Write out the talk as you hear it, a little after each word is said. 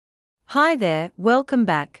Hi there, welcome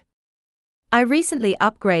back. I recently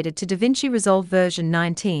upgraded to DaVinci Resolve version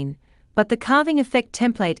 19, but the carving effect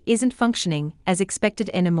template isn't functioning as expected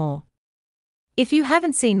anymore. If you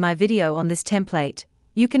haven't seen my video on this template,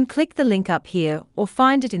 you can click the link up here or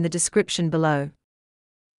find it in the description below.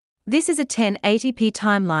 This is a 1080p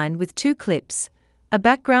timeline with two clips, a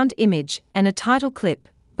background image and a title clip,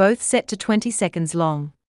 both set to 20 seconds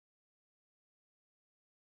long.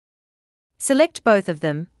 Select both of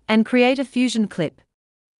them and create a fusion clip.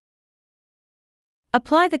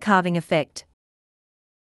 Apply the carving effect.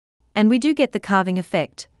 And we do get the carving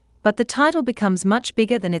effect, but the title becomes much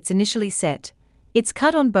bigger than it's initially set. It's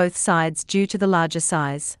cut on both sides due to the larger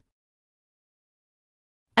size.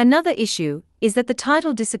 Another issue is that the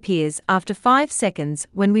title disappears after 5 seconds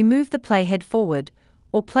when we move the playhead forward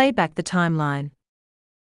or play back the timeline.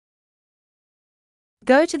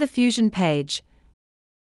 Go to the Fusion page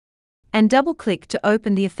and double-click to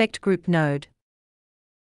open the Effect Group node.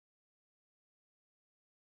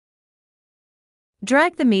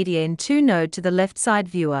 Drag the Media in 2 node to the left side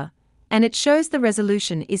viewer, and it shows the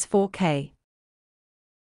resolution is 4K.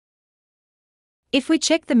 If we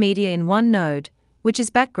check the media in 1 node, which is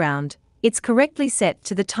background, it's correctly set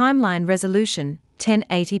to the timeline resolution,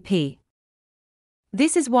 1080p.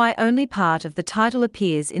 This is why only part of the title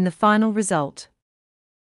appears in the final result.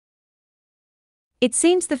 It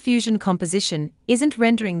seems the Fusion composition isn't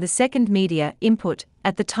rendering the second media input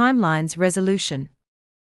at the timeline's resolution.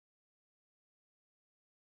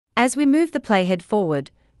 As we move the playhead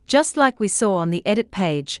forward, just like we saw on the edit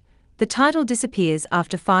page, the title disappears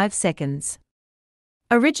after 5 seconds.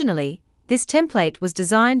 Originally, this template was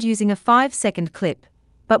designed using a 5-second clip,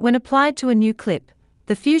 but when applied to a new clip,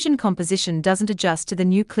 the Fusion composition doesn't adjust to the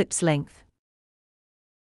new clip's length.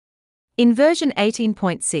 In version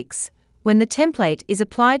 18.6, when the template is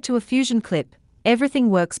applied to a Fusion clip,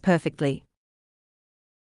 everything works perfectly.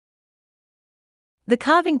 The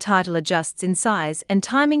carving title adjusts in size and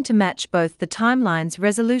timing to match both the timeline's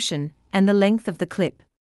resolution and the length of the clip.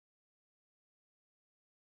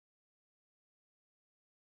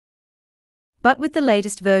 But with the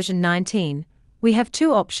latest version 19, we have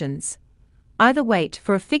 2 options. Either wait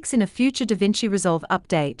for a fix in a future DaVinci Resolve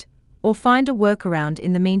update, or find a workaround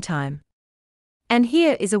in the meantime. And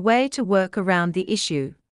here is a way to work around the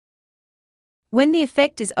issue. When the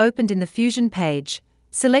effect is opened in the Fusion page,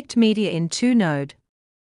 select Media in 2 node.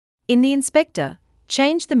 In the inspector,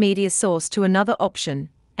 change the media source to another option,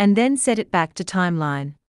 and then set it back to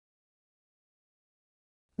timeline.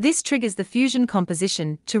 This triggers the Fusion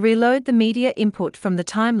composition to reload the media input from the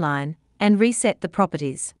timeline and reset the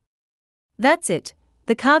properties. That's it,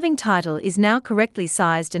 the carving title is now correctly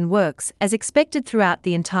sized and works as expected throughout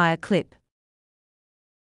the entire clip.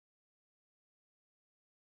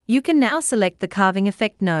 You can now select the carving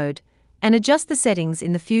effect node and adjust the settings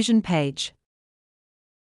in the Fusion page.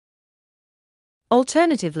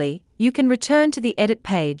 Alternatively, you can return to the Edit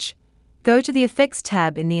page, go to the Effects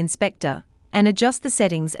tab in the inspector, and adjust the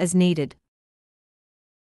settings as needed.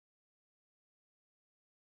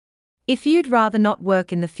 If you'd rather not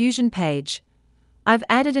work in the Fusion page, I've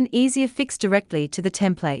added an easier fix directly to the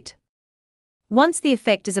template. Once the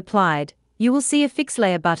effect is applied, you will see a Fix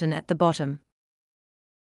Layer button at the bottom.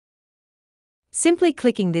 Simply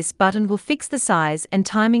clicking this button will fix the size and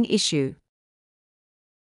timing issue.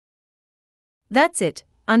 That's it.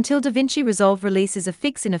 Until DaVinci Resolve releases a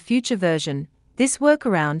fix in a future version, this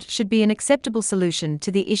workaround should be an acceptable solution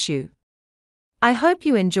to the issue. I hope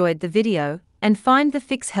you enjoyed the video and find the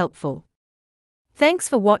fix helpful. Thanks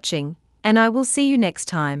for watching, and I will see you next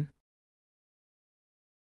time.